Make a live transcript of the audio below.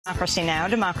Democracy Now!,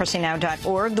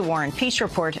 democracynow.org, The War and Peace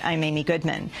Report. I'm Amy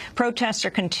Goodman. Protests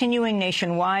are continuing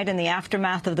nationwide in the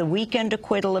aftermath of the weekend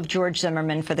acquittal of George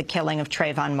Zimmerman for the killing of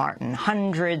Trayvon Martin.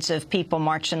 Hundreds of people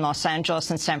marched in Los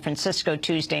Angeles and San Francisco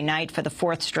Tuesday night for the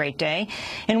fourth straight day.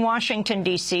 In Washington,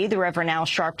 D.C., the Reverend Al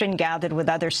Sharpton gathered with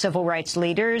other civil rights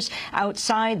leaders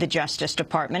outside the Justice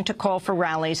Department to call for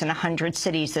rallies in 100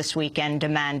 cities this weekend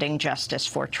demanding justice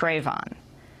for Trayvon.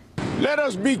 Let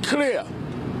us be clear.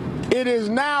 It is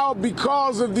now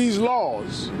because of these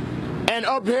laws and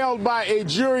upheld by a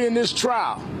jury in this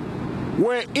trial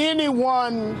where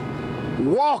anyone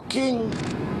walking,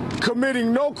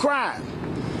 committing no crime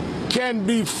can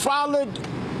be followed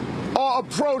or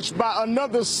approached by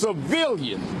another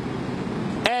civilian,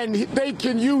 and they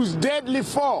can use deadly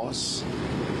force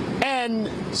and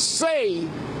say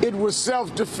it was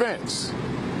self-defense.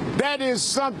 That is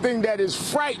something that is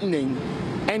frightening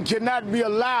and cannot be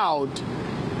allowed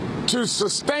to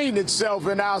sustain itself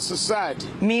in our society.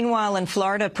 Meanwhile, in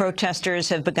Florida, protesters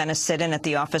have begun a sit-in at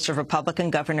the office of Republican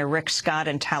Governor Rick Scot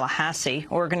in Tallahassee.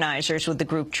 Organizers with the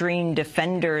group Dream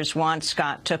Defenders want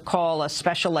Scott to call a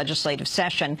special legislative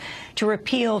session to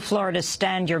repeal Florida's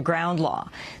Stand Your Ground law.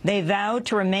 They vowed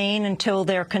to remain until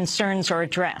their concerns are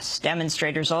addressed.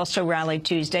 Demonstrators also rallied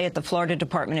Tuesday at the Florida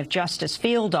Department of Justice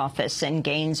field office in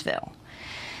Gainesville.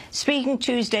 Speaking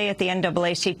Tuesday at the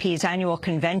NAACP's annual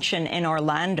convention in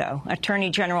Orlando, Attorney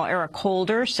General Eric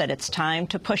Holder said it's time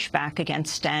to push back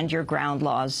against Stand Your Ground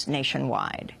laws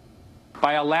nationwide.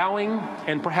 By allowing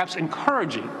and perhaps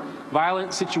encouraging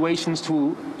violent situations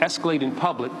to escalate in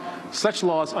public, such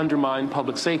laws undermine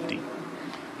public safety.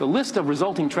 The list of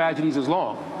resulting tragedies is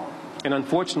long and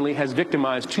unfortunately has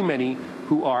victimized too many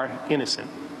who are innocent.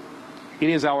 It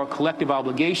is our collective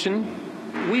obligation.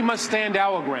 We must stand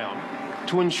our ground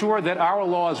to ensure that our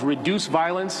laws reduce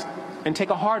violence and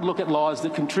take a hard look at laws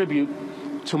that contribute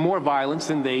to more violence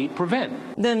than they prevent.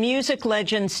 The music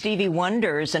legend Stevie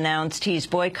Wonder has announced he's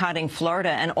boycotting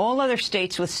Florida and all other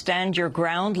states with Stand Your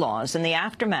Ground laws in the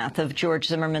aftermath of George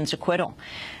Zimmerman's acquittal.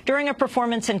 During a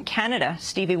performance in Canada,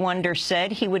 Stevie Wonder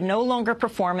said he would no longer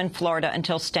perform in Florida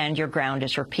until Stand Your Ground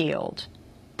is repealed.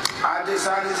 I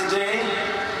decided today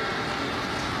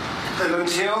that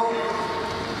until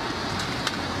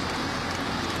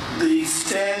the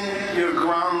Stand Your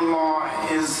Ground law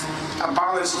is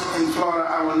abolished in Florida,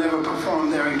 I will never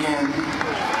perform there again. As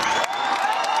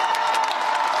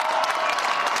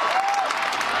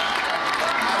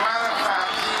a matter of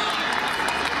fact,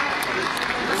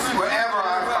 wherever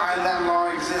I find that law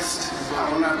exists,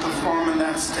 I will not perform in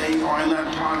that state or in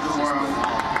that part of the world.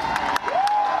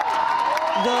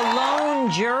 The lone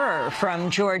juror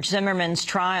from George Zimmerman's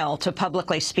trial to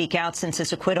publicly speak out since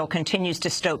his acquittal continues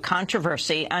to stoke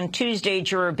controversy. On Tuesday,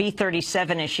 juror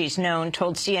B37, as she's known,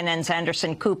 told CNN's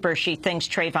Anderson Cooper she thinks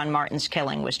Trayvon Martin's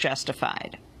killing was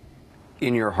justified.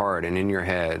 In your heart and in your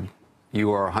head, you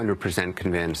are 100%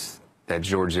 convinced that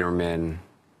George Zimmerman,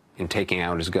 in taking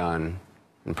out his gun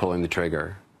and pulling the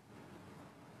trigger,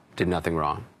 did nothing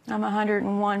wrong. I'm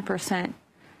 101%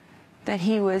 that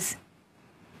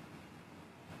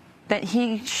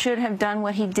he should have done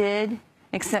what he did,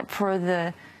 except for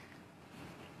the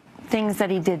things that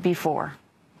he did before.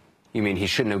 You mean he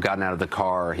shouldn't have gotten out of the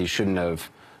car, he shouldn't have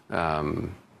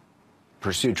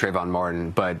pursued Trayvon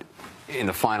Martin, but in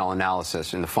the final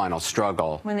analysis, in the final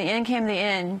struggle, when the end came to the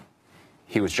end,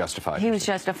 he was justified. He was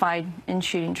justified in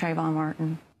shooting Trayvon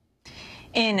Martin.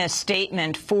 In a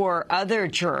statement, 4 other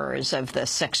jurors of the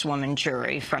 6-woman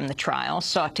jury from the trial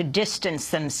sought to distance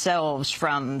themselves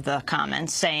from the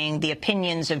comments, saying the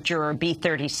opinions of juror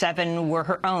B37 were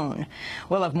her own.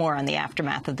 We'll have more on the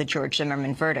aftermath of the George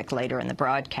Zimmerman verdict later in the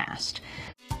broadcast.